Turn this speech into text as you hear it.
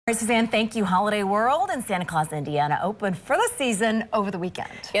Suzanne, thank you. Holiday World and Santa Claus, Indiana opened for the season over the weekend.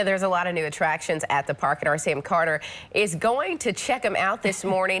 Yeah, there's a lot of new attractions at the park, and our Sam Carter is going to check them out this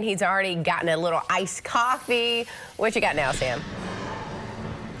morning. He's already gotten a little iced coffee. What you got now, Sam?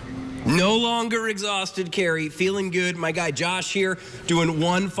 No longer exhausted, Carrie. Feeling good. My guy Josh here doing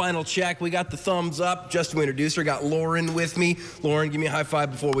one final check. We got the thumbs up. Just to introduce her, got Lauren with me. Lauren, give me a high five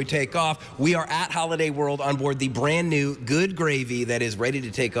before we take off. We are at Holiday World on board the brand new Good Gravy that is ready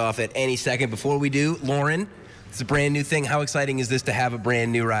to take off at any second. Before we do, Lauren, it's a brand new thing. How exciting is this to have a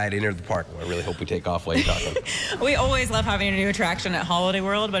brand new ride enter the park? Well, I really hope we take off while you're talking. We always love having a new attraction at Holiday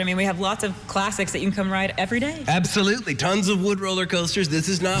World, but I mean, we have lots of classics that you can come ride every day. Absolutely. Tons of wood roller coasters. This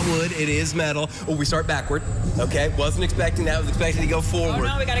is not wood, it is metal. Oh, we start backward. Okay, wasn't expecting that. Was expecting to go forward. Oh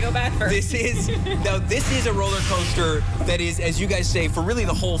no, we gotta go back first. This is a roller coaster that is, as you guys say, for really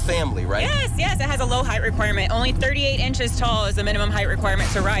the whole family, right? Yes, it has a low height requirement. Only 38 inches tall is the minimum height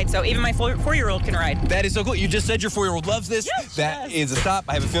requirement to ride, so even my four-year-old can ride. That is so cool. You just said your 4-year-old loves this. Yes, That is a stop.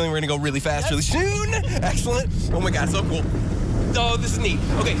 I have a feeling we're gonna go really fast really soon. Excellent. Oh my God, so cool. Oh, this is neat.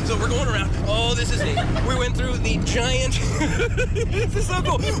 Okay, so we're going around. Oh, this is neat. We went through the giant, this is so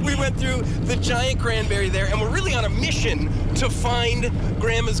cool. We went through the giant cranberry there, and we're really on a mission to find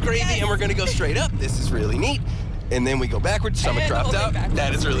Grandma's Gravy, and we're gonna go straight up. This is really neat. And then we go backwards, stomach dropped out.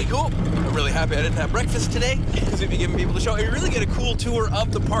 That is really cool. I'm really happy I didn't have breakfast today because we'd be giving people the show. And we really get a cool tour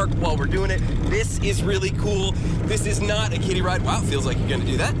of the park while we're doing it. This is really cool. This is not a kiddie ride. Wow, feels like you're gonna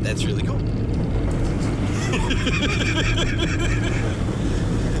do that. That's really cool.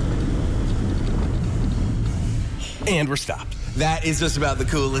 And we're stopped. That is just about the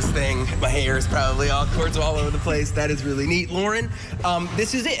coolest thing. My hair is probably all cords all over the place. That is really neat. Lauren,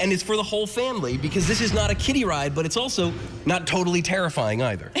 this is it, and it's for the whole family because this is not a kiddie ride, but it's also not totally terrifying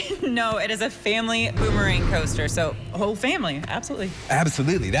either. No, it is a family boomerang coaster, so whole family, absolutely.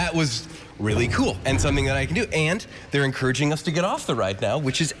 Absolutely. That was really cool and something that I can do. And they're encouraging us to get off the ride now,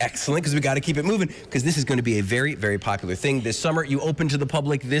 which is excellent because we got to keep it moving because this is going to be a very, very popular thing this summer. You open to the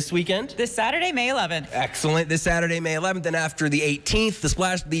public this weekend? This Saturday, May 11th. Excellent. This Saturday, May 11th. And after the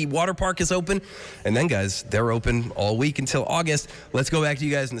 18th, the water park is open. And then, guys, they're open all week until August. Let's go back to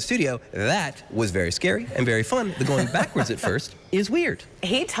you guys in the studio. That was very scary and very fun. The going backwards at first is weird.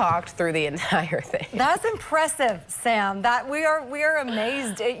 He talked through the entire thing. That's impressive, Sam. That we are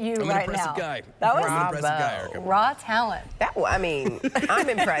amazed at you right now. Guy. That was an impressive guy, Erica. Raw talent. I mean, I'm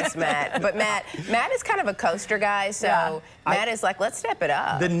impressed, Matt. But Matt is kind of a coaster guy, so yeah. Matt is like, let's step it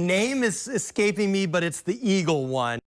up. The name is escaping me, but it's the Eagle one.